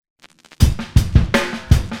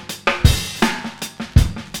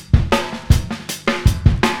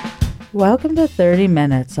Welcome to 30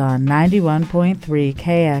 Minutes on 91.3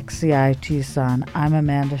 KXCI Tucson. I'm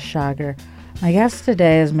Amanda Schager. My guest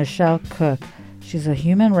today is Michelle Cook. She's a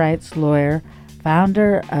human rights lawyer,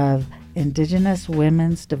 founder of Indigenous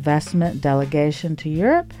Women's Divestment Delegation to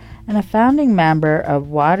Europe, and a founding member of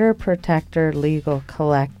Water Protector Legal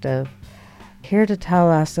Collective. Here to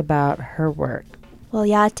tell us about her work. Well,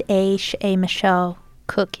 yat Michelle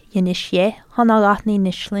Cook Yanishye, Honagatni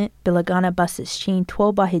Nishlint, Bilagana Basishin,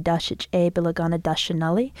 Twobahidashich Bilagana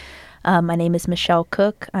Dashanali. My name is Michelle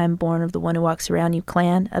Cook. I'm born of the One Who Walks Around You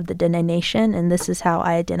clan of the Dene Nation, and this is how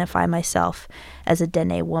I identify myself as a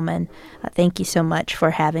Dene woman. Thank you so much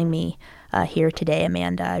for having me here today,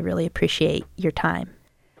 Amanda. I really appreciate your time.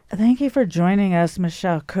 Thank you for joining us,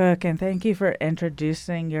 Michelle Cook, and thank you for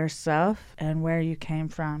introducing yourself and where you came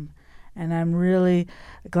from. And I'm really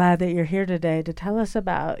glad that you're here today to tell us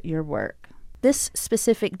about your work. This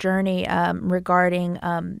specific journey regarding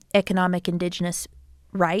economic Indigenous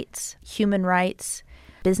rights, human rights,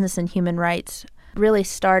 business and human rights really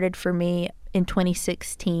started for me in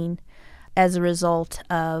 2016 as a result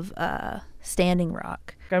of Standing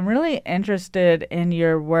Rock. I'm really interested in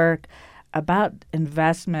your work about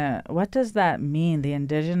investment. What does that mean, the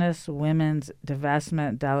Indigenous Women's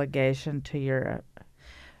Divestment Delegation to Europe?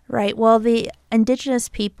 Right. Well, the Indigenous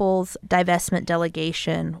Peoples Divestment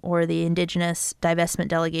Delegation, or the Indigenous Divestment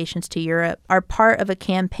Delegations to Europe, are part of a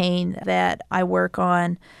campaign that I work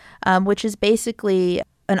on, which is basically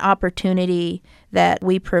an opportunity that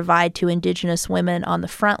we provide to Indigenous women on the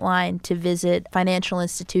front line to visit financial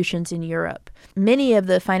institutions in Europe. Many of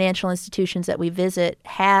the financial institutions that we visit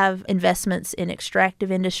have investments in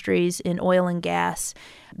extractive industries, in oil and gas,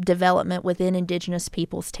 development within Indigenous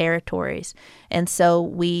peoples' territories. And so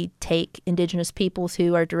we take Indigenous peoples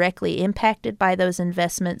who are directly impacted by those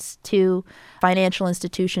investments to financial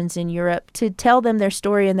institutions in Europe to tell them their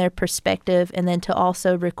story and their perspective, and then to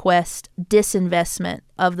also request disinvestment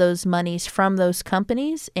of those monies from those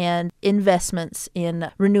companies and investments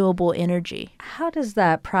in renewable energy. How does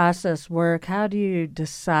that process work? How do you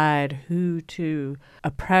decide who to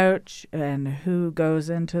approach and who goes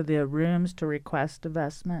into the rooms to request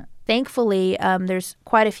investment? Thankfully, there's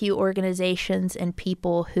quite a few organizations and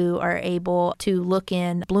people who are able to look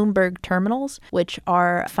in Bloomberg terminals, which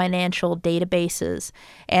are financial databases,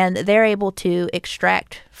 and they're able to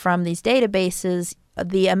extract from these databases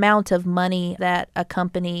the amount of money that a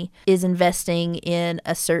company is investing in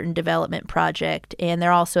a certain development project. And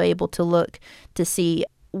they're also able to look to see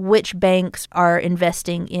which banks are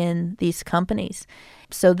investing in these companies.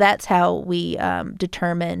 So that's how we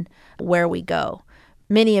determine where we go.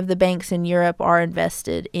 Many of the banks in Europe are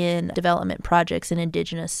invested in development projects in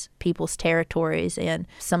Indigenous peoples' territories, and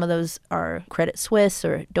some of those are Credit Suisse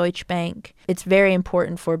or Deutsche Bank. It's very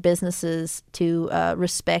important for businesses to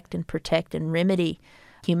respect and protect and remedy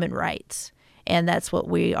human rights, and that's what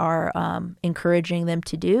we are encouraging them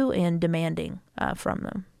to do and demanding from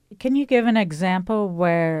them. Can you give an example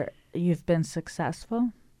where you've been successful?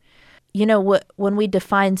 You know, when we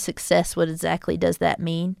define success, what exactly does that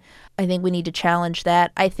mean? I think we need to challenge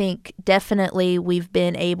that. I think definitely we've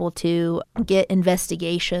been able to get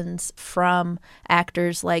investigations from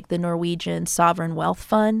actors like the Norwegian Sovereign Wealth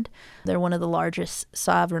Fund. They're one of the largest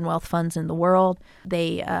sovereign wealth funds in the world.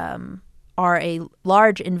 They are a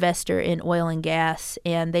large investor in oil and gas,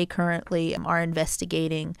 and they currently are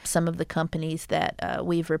investigating some of the companies that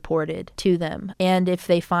we've reported to them. And if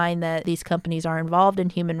they find that these companies are involved in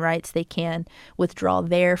human rights, they can withdraw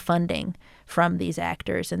their funding from these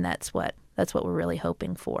actors, and that's what we're really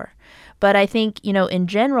hoping for. But I think, in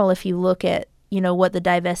general, if you look at what the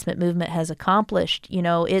divestment movement has accomplished,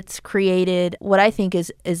 it's created what I think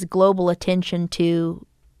is global attention to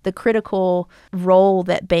the critical role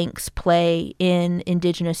that banks play in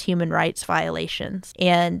Indigenous human rights violations.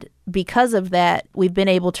 And because of that, we've been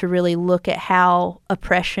able to really look at how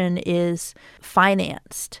oppression is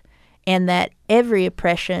financed, and that every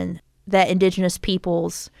oppression that Indigenous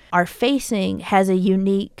peoples are facing has a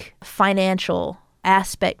unique financial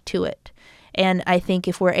aspect to it. And I think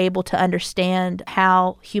if we're able to understand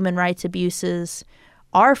how human rights abuses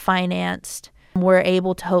are financed, we're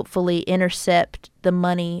able to hopefully intercept the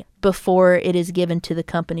money before it is given to the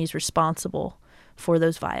companies responsible for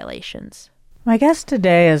those violations. My guest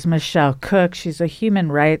today is Michelle Cook. She's a human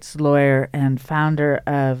rights lawyer and founder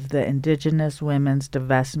of the Indigenous Women's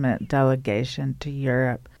Divestment Delegation to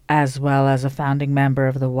Europe, as well as a founding member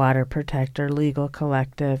of the Water Protector Legal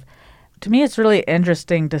Collective. To me, it's really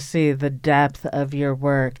interesting to see the depth of your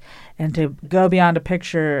work and to go beyond a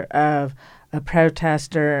picture of a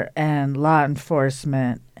protester and law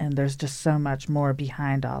enforcement, and there's just so much more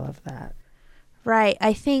behind all of that. Right.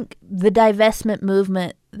 I think the divestment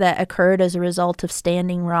movement that occurred as a result of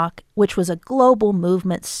Standing Rock, which was a global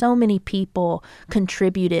movement, so many people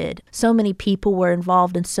contributed, so many people were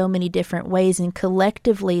involved in so many different ways, and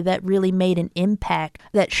collectively that really made an impact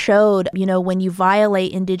that showed, when you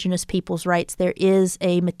violate Indigenous people's rights, there is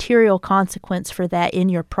a material consequence for that in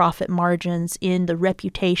your profit margins, in the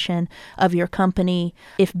reputation of your company.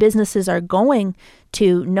 If businesses are going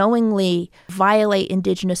to knowingly violate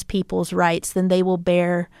Indigenous people's rights, then they will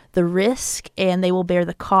bear the risk and they will bear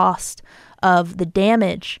the cost of the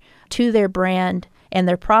damage to their brand and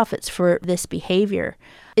their profits for this behavior.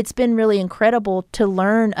 It's been really incredible to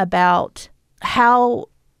learn about how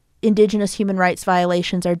Indigenous human rights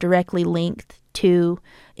violations are directly linked to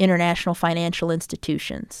international financial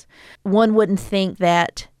institutions. One wouldn't think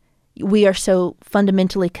that we are so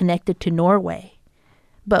fundamentally connected to Norway,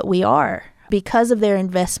 but we are. Because of their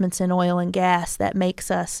investments in oil and gas, that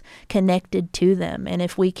makes us connected to them. And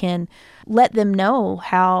if we can let them know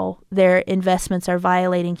how their investments are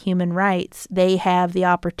violating human rights, they have the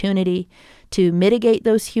opportunity to mitigate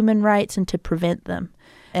those human rights and to prevent them.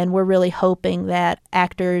 And we're really hoping that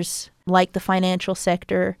actors like the financial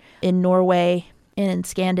sector in Norway and in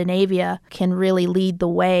Scandinavia can really lead the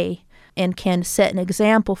way and can set an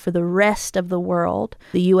example for the rest of the world,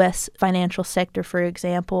 the U.S. financial sector, for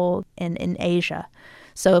example, and in Asia.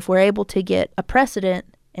 So if we're able to get a precedent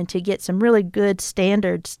and to get some really good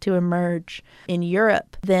standards to emerge in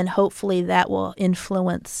Europe, then hopefully that will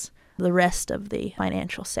influence the rest of the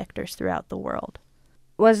financial sectors throughout the world.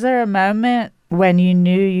 Was there a moment when you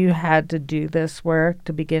knew you had to do this work,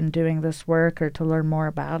 to begin doing this work, or to learn more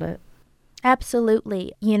about it?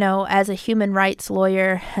 Absolutely. As a human rights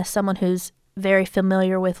lawyer, as someone who's very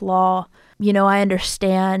familiar with law, I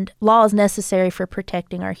understand law is necessary for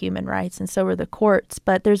protecting our human rights, and so are the courts,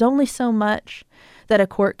 but there's only so much that a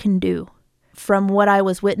court can do. From what I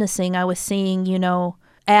was witnessing, I was seeing,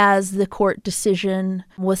 as the court decision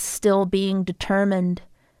was still being determined,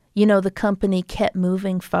 the company kept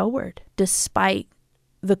moving forward despite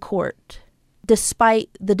the court, despite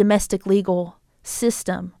the domestic legal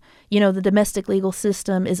system. The domestic legal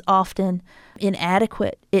system is often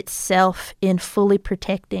inadequate itself in fully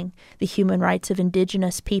protecting the human rights of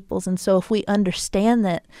Indigenous peoples. And so if we understand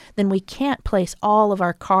that, then we can't place all of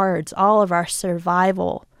our cards, all of our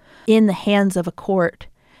survival in the hands of a court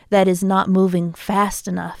that is not moving fast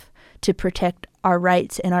enough to protect our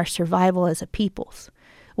rights and our survival as a peoples.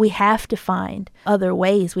 We have to find other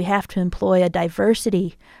ways. We have to employ a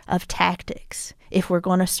diversity of tactics if we're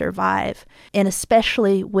going to survive. And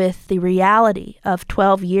especially with the reality of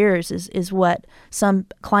 12 years is what some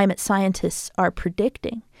climate scientists are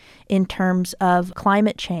predicting in terms of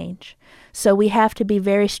climate change. So we have to be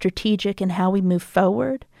very strategic in how we move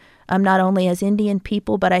forward. Not only as Indian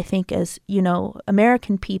people, but I think as,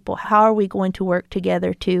 American people. How are we going to work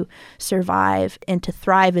together to survive and to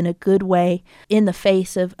thrive in a good way in the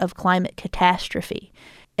face of climate catastrophe?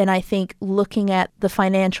 And I think looking at the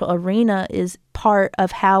financial arena is part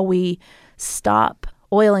of how we stop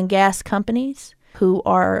oil and gas companies who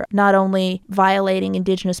are not only violating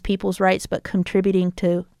Indigenous people's rights, but contributing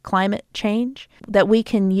to climate change, that we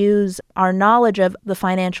can use our knowledge of the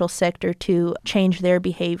financial sector to change their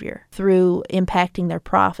behavior through impacting their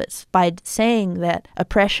profits by saying that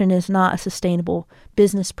oppression is not a sustainable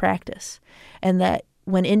business practice, and that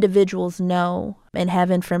when individuals know and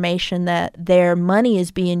have information that their money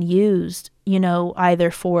is being used,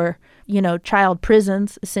 either for, child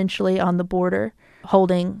prisons, essentially on the border,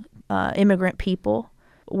 holding immigrant people,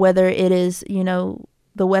 whether it is,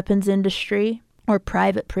 the weapons industry or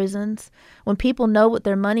private prisons. When people know what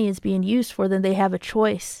their money is being used for, then they have a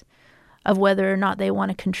choice of whether or not they want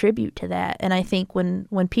to contribute to that. And I think when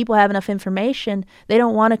people have enough information, they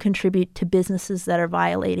don't want to contribute to businesses that are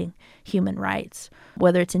violating human rights,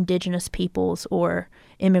 whether it's Indigenous peoples or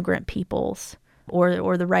immigrant peoples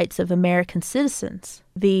or the rights of American citizens.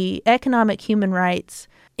 The economic human rights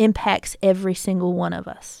impacts every single one of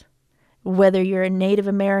us. Whether you're a Native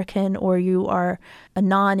American or you are a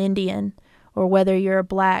non-Indian or whether you're a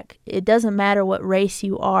Black, it doesn't matter what race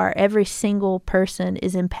you are. Every single person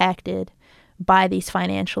is impacted by these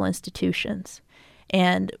financial institutions,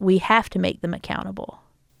 and we have to make them accountable.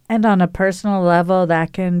 And on a personal level,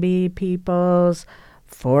 that can be people's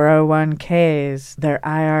 401ks, their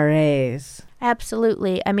IRAs.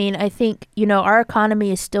 Absolutely. I mean, I think, our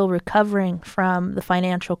economy is still recovering from the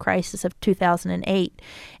financial crisis of 2008.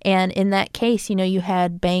 And in that case, you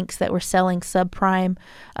had banks that were selling subprime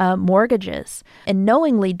mortgages and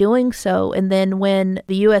knowingly doing so. And then when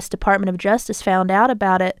the U.S. Department of Justice found out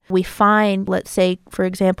about it, we fined, let's say, for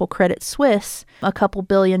example, Credit Suisse, a couple $1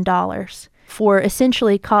 billion for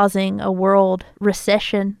essentially causing a world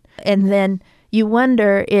recession. And then you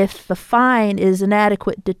wonder if the fine is an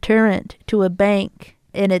adequate deterrent to a bank,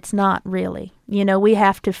 and it's not really. We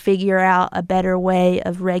have to figure out a better way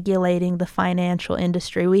of regulating the financial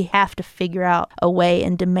industry. We have to figure out a way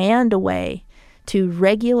and demand a way to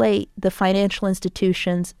regulate the financial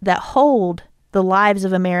institutions that hold the lives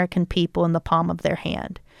of American people in the palm of their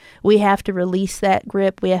hand. We have to release that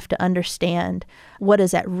grip. We have to understand what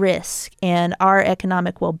is at risk. And our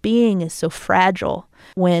economic well-being is so fragile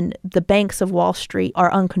when the banks of Wall Street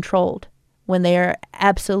are uncontrolled, when they are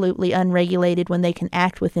absolutely unregulated, when they can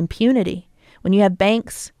act with impunity. When you have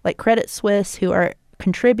banks like Credit Suisse who are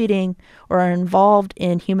contributing or are involved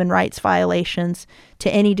in human rights violations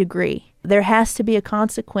to any degree, there has to be a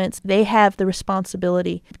consequence. They have the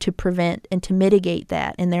responsibility to prevent and to mitigate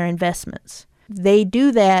that in their investments. They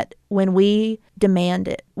do that when we demand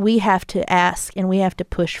it. We have to ask and we have to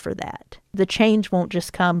push for that. The change won't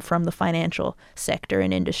just come from the financial sector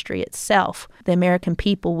and industry itself. The American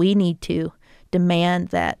people, we need to demand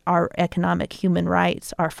that our economic human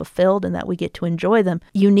rights are fulfilled and that we get to enjoy them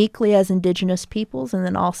uniquely as Indigenous peoples and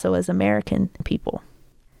then also as American people.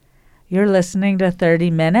 You're listening to 30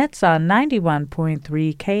 Minutes on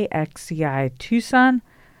 91.3 KXCI Tucson.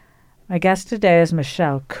 My guest today is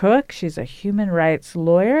Michelle Cook. She's a human rights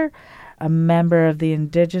lawyer, a member of the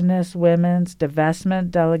Indigenous Women's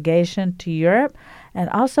Divestment Delegation to Europe, and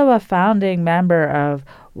also a founding member of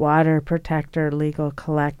Water Protector Legal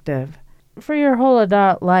Collective. For your whole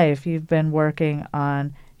adult life, you've been working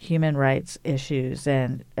on human rights issues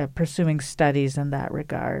and pursuing studies in that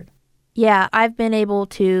regard. Yeah, I've been able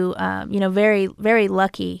to, very, very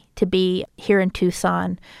lucky to be here in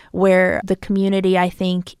Tucson, where the community, I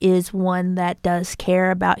think, is one that does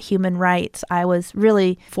care about human rights. I was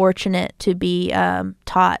really fortunate to be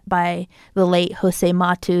taught by the late Jose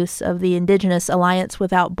Matus of the Indigenous Alliance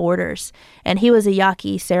Without Borders. And he was a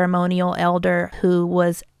Yaqui ceremonial elder who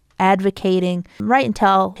was advocating right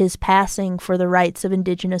until his passing for the rights of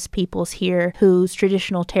Indigenous peoples here whose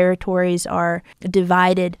traditional territories are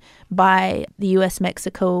divided by the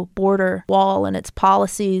U.S.-Mexico border wall and its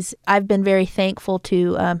policies. I've been very thankful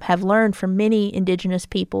to have learned from many Indigenous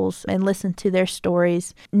peoples and listened to their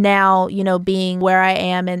stories. Now, being where I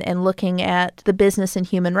am and looking at the business and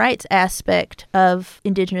human rights aspect of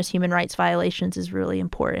Indigenous human rights violations is really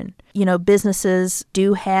important. Businesses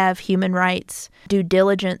do have human rights due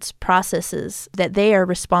diligence processes that they are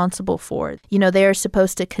responsible for. They are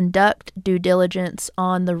supposed to conduct due diligence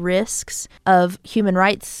on the risks of human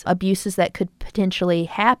rights abuses that could potentially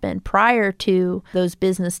happen prior to those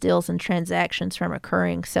business deals and transactions from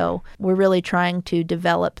occurring. So we're really trying to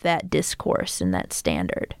develop that discourse and that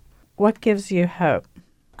standard. What gives you hope?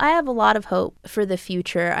 I have a lot of hope for the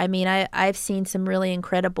future. I've seen some really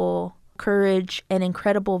incredible courage and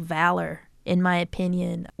incredible valor, in my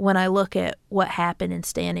opinion, when I look at what happened in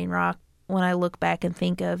Standing Rock. When I look back and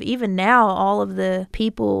think of even now all of the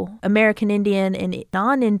people, American Indian and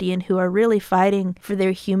non-Indian, who are really fighting for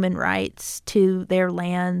their human rights to their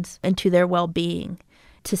lands and to their well-being,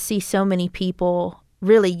 to see so many people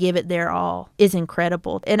really give it their all is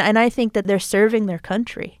incredible. And I think that they're serving their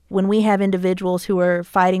country. When we have individuals who are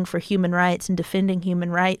fighting for human rights and defending human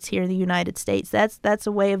rights here in the United States, that's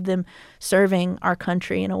a way of them serving our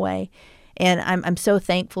country in a way. And I'm so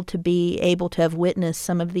thankful to be able to have witnessed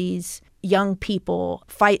some of these young people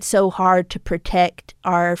fight so hard to protect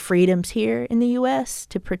our freedoms here in the U.S.,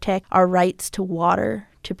 to protect our rights to water,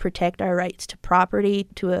 to protect our rights to property,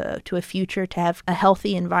 to a future, to have a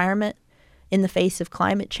healthy environment in the face of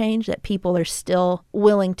climate change, that people are still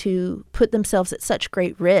willing to put themselves at such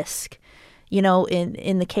great risk.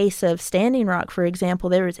 In the case of Standing Rock, for example,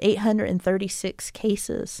 there was 836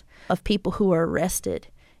 cases of people who were arrested,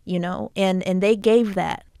 and they gave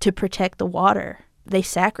that to protect the water. They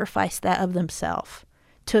sacrificed that of themselves,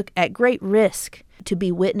 took at great risk to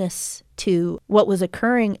be witness to what was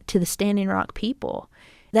occurring to the Standing Rock people.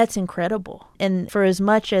 That's incredible. And for as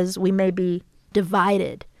much as we may be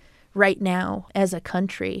divided right now as a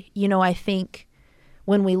country, I think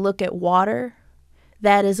when we look at water,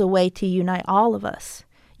 that is a way to unite all of us.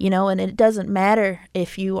 And it doesn't matter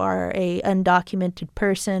if you are a undocumented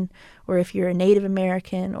person or if you're a Native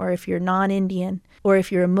American or if you're non-Indian or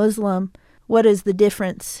if you're a Muslim. What is the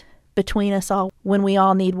difference between us all when we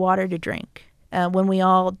all need water to drink, when we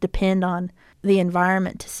all depend on the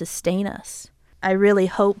environment to sustain us? I really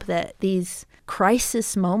hope that these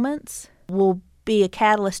crisis moments will be a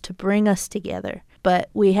catalyst to bring us together. But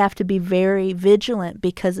we have to be very vigilant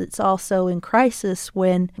because it's also in crisis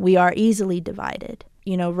when we are easily divided.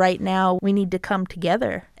 right now we need to come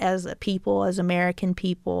together as a people, as American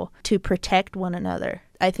people, to protect one another.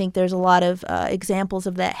 I think there's a lot of examples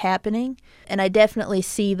of that happening. And I definitely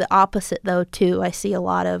see the opposite, though, too. I see a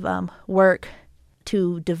lot of work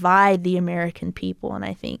to divide the American people. And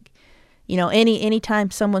I think,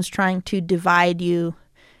 anytime someone's trying to divide you,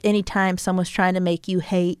 anytime someone's trying to make you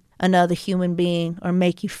hate another human being or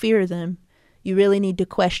make you fear them, you really need to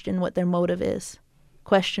question what their motive is.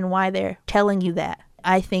 Question why they're telling you that.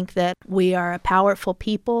 I think that we are a powerful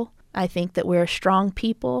people. I think that we're a strong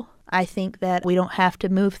people. I think that we don't have to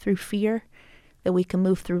move through fear, that we can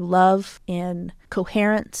move through love and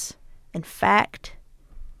coherence and fact,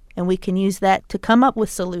 and we can use that to come up with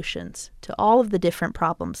solutions to all of the different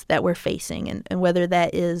problems that we're facing, and whether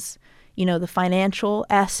that is, the financial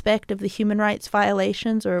aspect of the human rights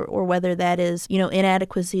violations or whether that is,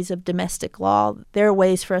 inadequacies of domestic law. There are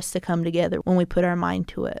ways for us to come together when we put our mind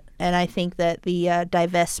to it. And I think that the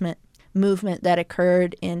divestment movement that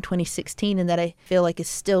occurred in 2016 and that I feel like is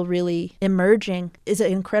still really emerging is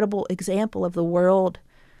an incredible example of the world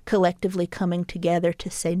collectively coming together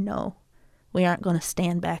to say, no, we aren't going to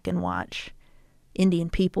stand back and watch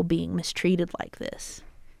Indian people being mistreated like this.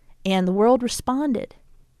 And the world responded.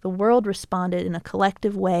 The world responded in a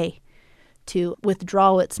collective way to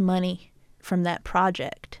withdraw its money from that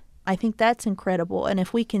project. I think that's incredible. And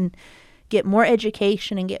if we can get more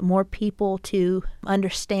education and get more people to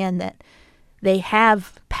understand that they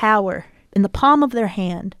have power in the palm of their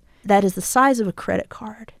hand that is the size of a credit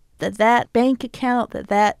card, that bank account,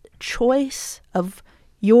 that choice of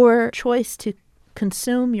your choice to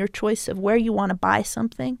consume, your choice of where you want to buy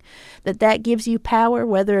something, that gives you power,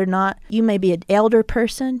 whether or not you may be an elder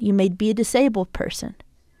person, you may be a disabled person.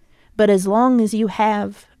 But as long as you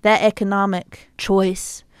have that economic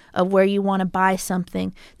choice of where you want to buy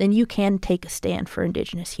something, then you can take a stand for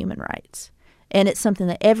Indigenous human rights. And it's something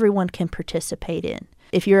that everyone can participate in.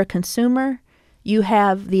 If you're a consumer, you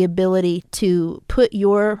have the ability to put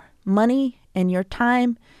your money and your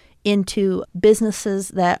time into businesses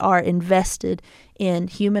that are invested in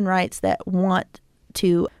human rights that want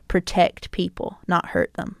to protect people, not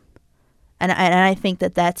hurt them. And I think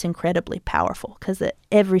that that's incredibly powerful because that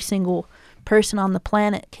every single person on the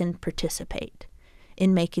planet can participate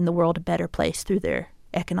in making the world a better place through their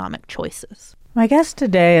economic choices. My guest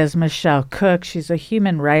today is Michelle Cook. She's a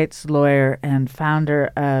human rights lawyer and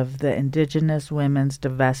founder of the Indigenous Women's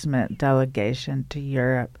Divestment Delegation to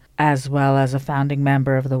Europe, as well as a founding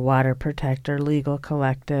member of the Water Protector Legal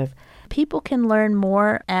Collective. People can learn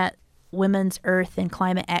more at Women's Earth and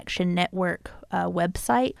Climate Action Network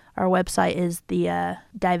website. Our website is the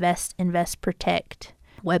Divest, Invest, Protect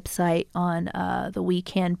website on the We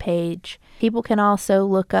Can page. People can also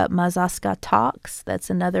look up Mazaska Talks. That's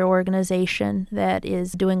another organization that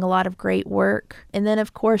is doing a lot of great work. And then,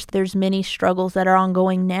 of course, there's many struggles that are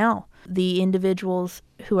ongoing now. The individuals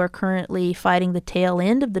who are currently fighting the tail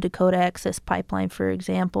end of the Dakota Access Pipeline, for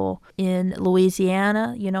example, in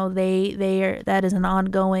Louisiana, that is an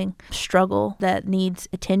ongoing struggle that needs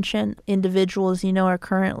attention. Individuals, are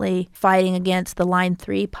currently fighting against the Line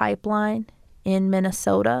 3 pipeline in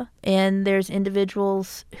Minnesota, and there's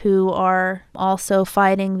individuals who are also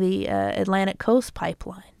fighting the Atlantic Coast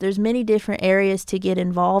Pipeline. There's many different areas to get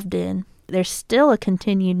involved in. There's still a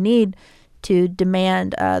continued need to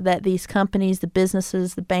demand that these companies, the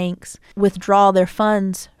businesses, the banks, withdraw their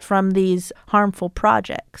funds from these harmful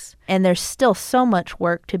projects. And there's still so much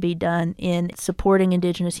work to be done in supporting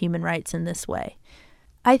Indigenous human rights in this way.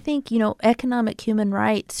 I think, economic human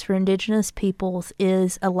rights for Indigenous peoples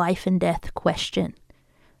is a life and death question.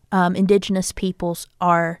 Indigenous peoples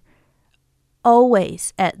are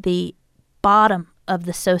always at the bottom of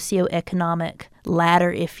the socioeconomic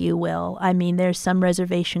ladder, if you will. I mean, there's some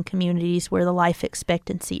reservation communities where the life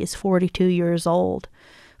expectancy is 42 years old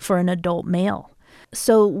for an adult male.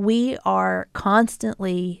 So we are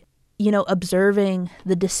constantly observing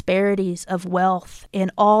the disparities of wealth and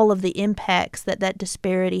all of the impacts that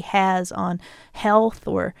disparity has on health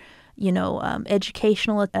or,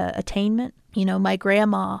 educational attainment. My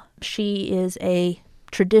grandma, she is a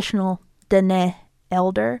traditional Dene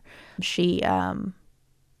elder. She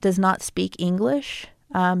does not speak English.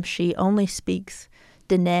 She only speaks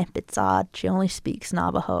Dene Bitsad. She only speaks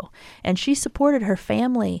Navajo. And she supported her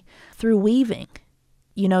family through weaving.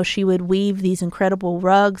 She would weave these incredible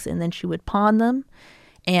rugs and then she would pawn them.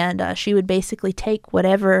 And she would basically take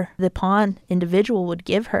whatever the pawn individual would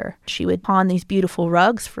give her. She would pawn these beautiful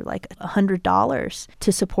rugs for like $100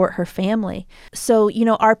 to support her family. So,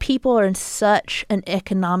 our people are in such an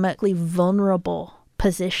economically vulnerable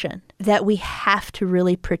position that we have to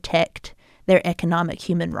really protect their economic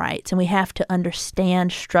human rights. And we have to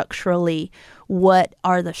understand structurally what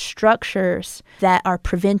are the structures that are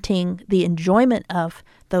preventing the enjoyment of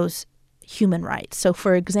those human rights. So,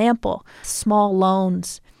 for example, small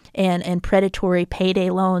loans and predatory payday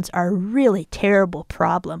loans are a really terrible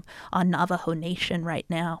problem on Navajo Nation right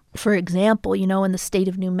now. For example, in the state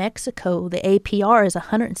of New Mexico, the APR is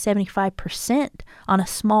 175% on a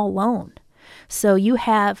small loan. So you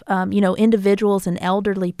have, individuals and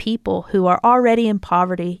elderly people who are already in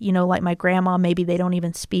poverty, like my grandma, maybe they don't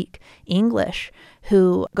even speak English,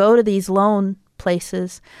 who go to these loan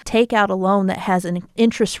places, take out a loan that has an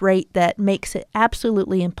interest rate that makes it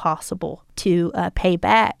absolutely impossible to pay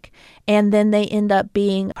back. And then they end up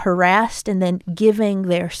being harassed and then giving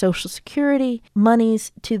their Social Security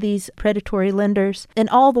monies to these predatory lenders. And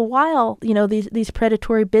all the while, these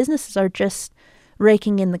predatory businesses are just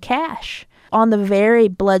raking in the cash on the very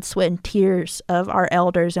blood, sweat, and tears of our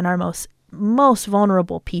elders and our most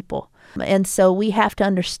vulnerable people. And so we have to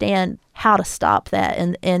understand how to stop that.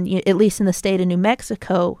 And at least in the state of New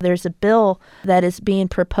Mexico, there's a bill that is being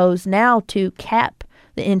proposed now to cap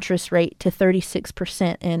the interest rate to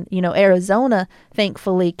 36%. And, Arizona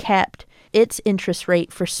thankfully capped its interest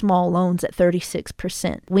rate for small loans at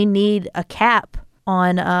 36%. We need a cap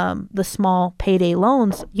on the small payday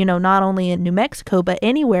loans, not only in New Mexico, but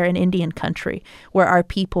anywhere in Indian country where our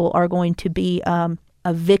people are going to be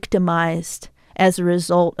victimized as a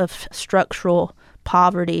result of structural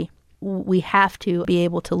poverty. We have to be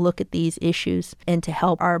able to look at these issues and to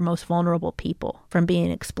help our most vulnerable people from being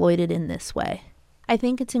exploited in this way. I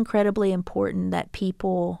think it's incredibly important that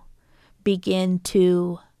people begin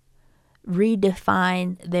to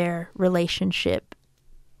redefine their relationship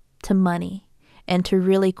to money and to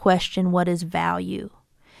really question what is value.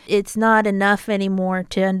 It's not enough anymore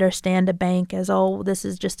to understand a bank as, this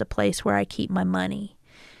is just a place where I keep my money.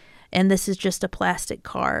 And this is just a plastic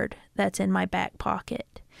card that's in my back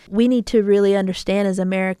pocket. We need to really understand as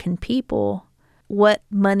American people what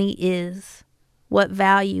money is, what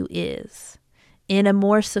value is, in a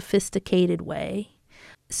more sophisticated way,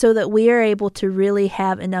 so that we are able to really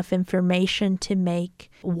have enough information to make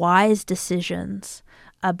wise decisions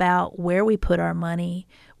about where we put our money,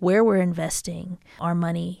 where we're investing our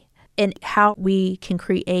money, and how we can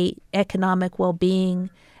create economic well-being,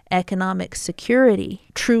 economic security,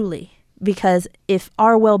 truly. Because if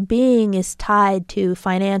our well-being is tied to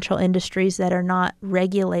financial industries that are not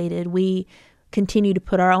regulated, we continue to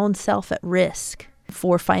put our own self at risk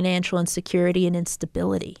for financial insecurity and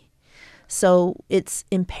instability. So it's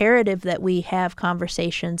imperative that we have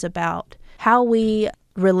conversations about how we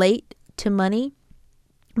relate to money,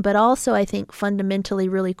 but also I think fundamentally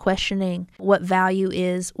really questioning what value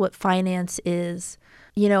is, what finance is.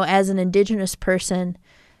 As an Indigenous person,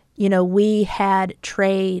 we had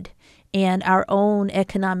trade and our own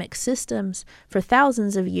economic systems for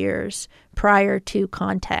thousands of years prior to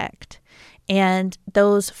contact. And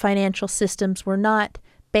those financial systems were not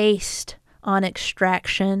based on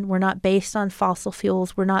extraction, were not based on fossil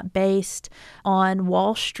fuels, were not based on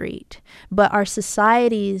Wall Street. But our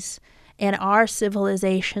societies and our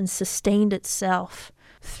civilization sustained itself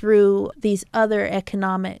through these other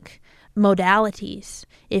economic modalities,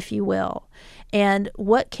 if you will. And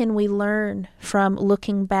what can we learn from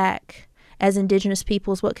looking back as Indigenous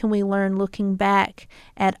peoples? What can we learn looking back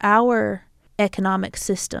at our economic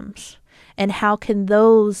systems? And how can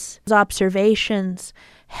those observations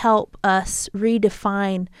help us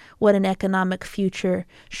redefine what an economic future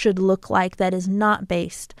should look like that is not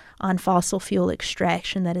based on fossil fuel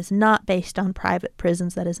extraction, that is not based on private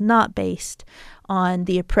prisons, that is not based on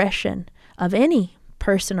the oppression of any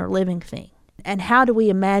person or living thing? And how do we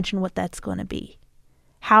imagine what that's going to be?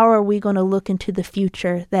 How are we going to look into the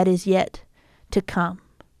future that is yet to come?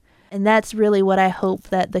 And that's really what I hope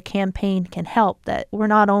that the campaign can help, that we're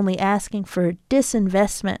not only asking for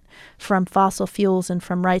disinvestment from fossil fuels and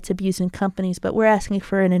from rights-abusing companies, but we're asking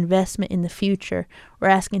for an investment in the future. We're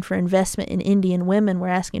asking for investment in Indian women. We're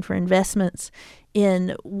asking for investments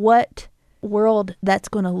in what world that's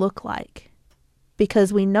going to look like.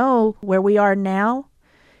 Because we know where we are now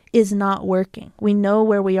is not working. We know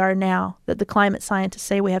where we are now, that the climate scientists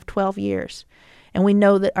say we have 12 years. And we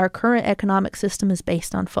know that our current economic system is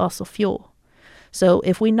based on fossil fuel. So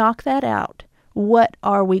if we knock that out, what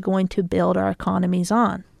are we going to build our economies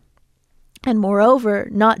on? And moreover,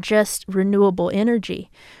 not just renewable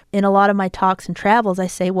energy. In a lot of my talks and travels, I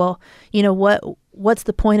say, well, what's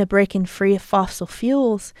the point of breaking free of fossil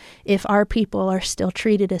fuels if our people are still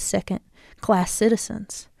treated as second-class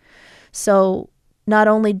citizens? So not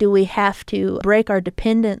only do we have to break our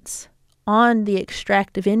dependence on the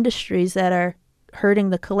extractive industries that are hurting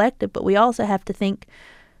the collective, but we also have to think,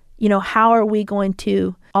 how are we going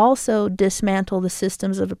to also dismantle the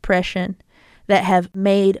systems of oppression that have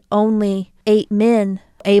made only 8 men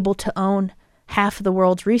able to own half of the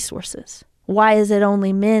world's resources? Why is it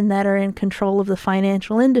only men that are in control of the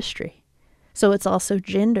financial industry? So it's also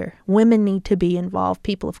gender. Women need to be involved.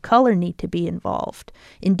 People of color need to be involved.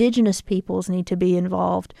 Indigenous peoples need to be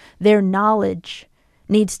involved. Their knowledge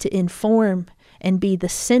needs to inform and be the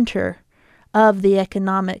center of the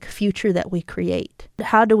economic future that we create.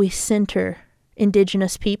 How do we center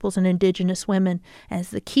Indigenous peoples and Indigenous women as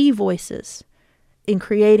the key voices in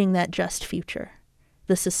creating that just future,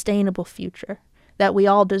 the sustainable future that we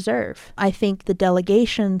all deserve? I think the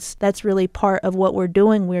delegations, that's really part of what we're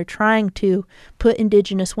doing. We're trying to put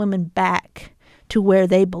Indigenous women back to where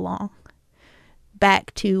they belong,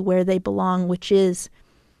 which is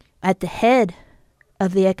at the head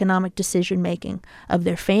of the economic decision-making of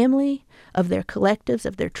their family, of their collectives,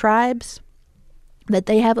 of their tribes, that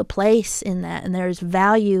they have a place in that, and there is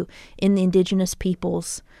value in the Indigenous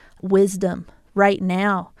people's wisdom. Right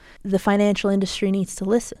now, the financial industry needs to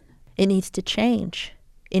listen. It needs to change.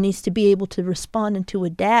 It needs to be able to respond and to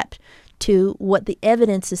adapt to what the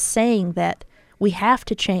evidence is saying, that we have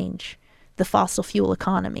to change the fossil fuel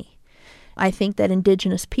economy. I think that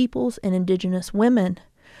Indigenous peoples and Indigenous women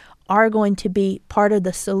are going to be part of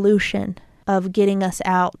the solution of getting us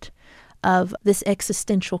out of this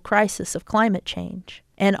existential crisis of climate change,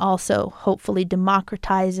 and also hopefully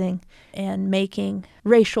democratizing and making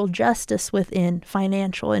racial justice within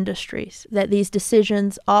financial industries, that these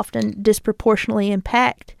decisions often disproportionately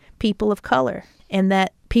impact people of color, and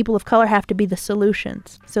that people of color have to be the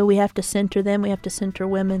solutions. So we have to center them, we have to center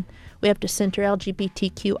women, we have to center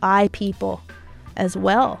LGBTQI people as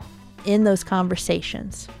well in those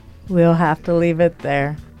conversations. We'll have to leave it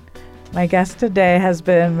there. My guest today has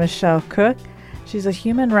been Michelle Cook. She's a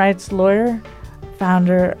human rights lawyer,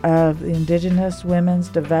 founder of the Indigenous Women's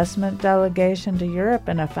Divestment Delegation to Europe,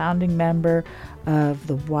 and a founding member of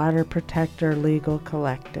the Water Protector Legal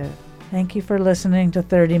Collective. Thank you for listening to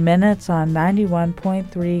 30 Minutes on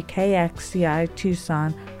 91.3 KXCI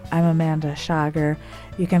Tucson. I'm Amanda Schager.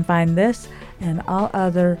 You can find this and all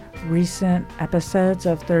other recent episodes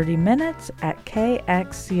of 30 Minutes at kxci.org.